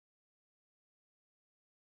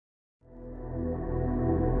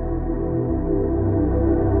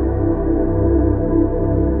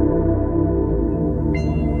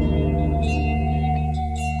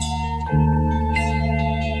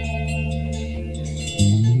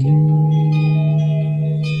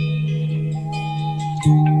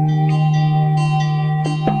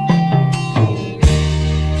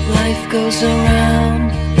goes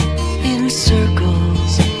around in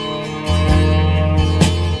circles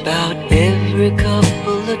about every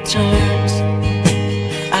couple of turns.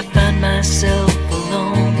 I find myself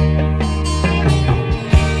alone,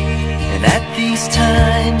 and at these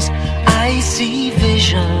times I see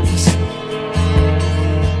visions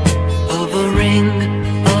of a ring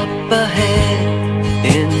up ahead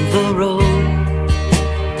in the road.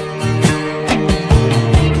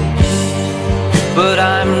 But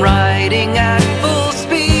I'm riding at full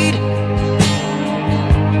speed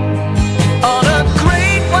on a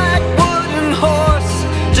great white wooden horse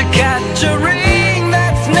to catch a ring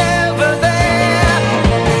that's never there.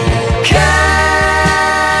 Carousel,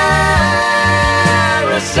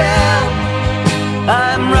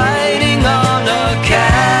 I'm riding on a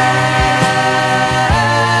carousel.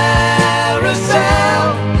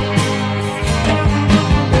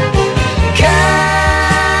 Carousel,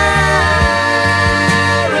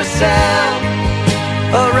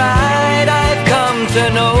 a ride I've come to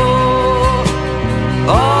know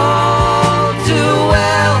all too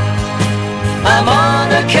well. I'm on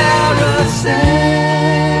a carousel.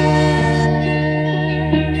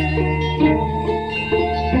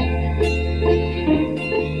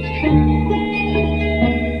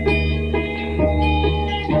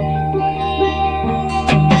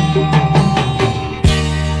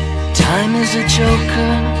 Time is a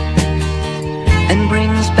joker and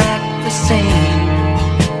brings back the same,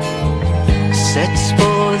 sets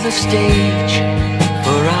for the stage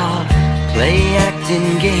for our play-acting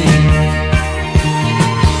game.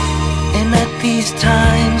 And at these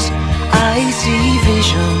times I see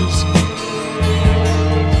visions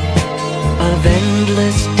of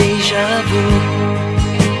endless deja vu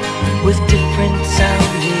with different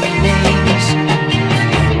sounding names.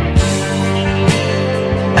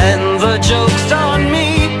 And the joke's on me,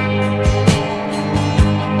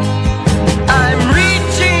 I'm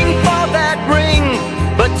reaching for that ring,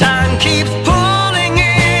 but time keeps pulling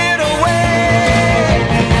it away.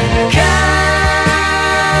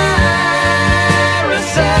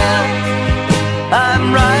 Carousel, I'm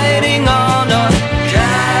riding on a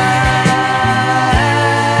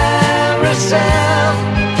carousel.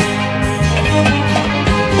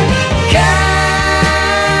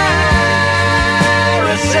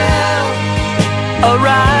 Carousel, a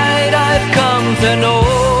ride I've come to know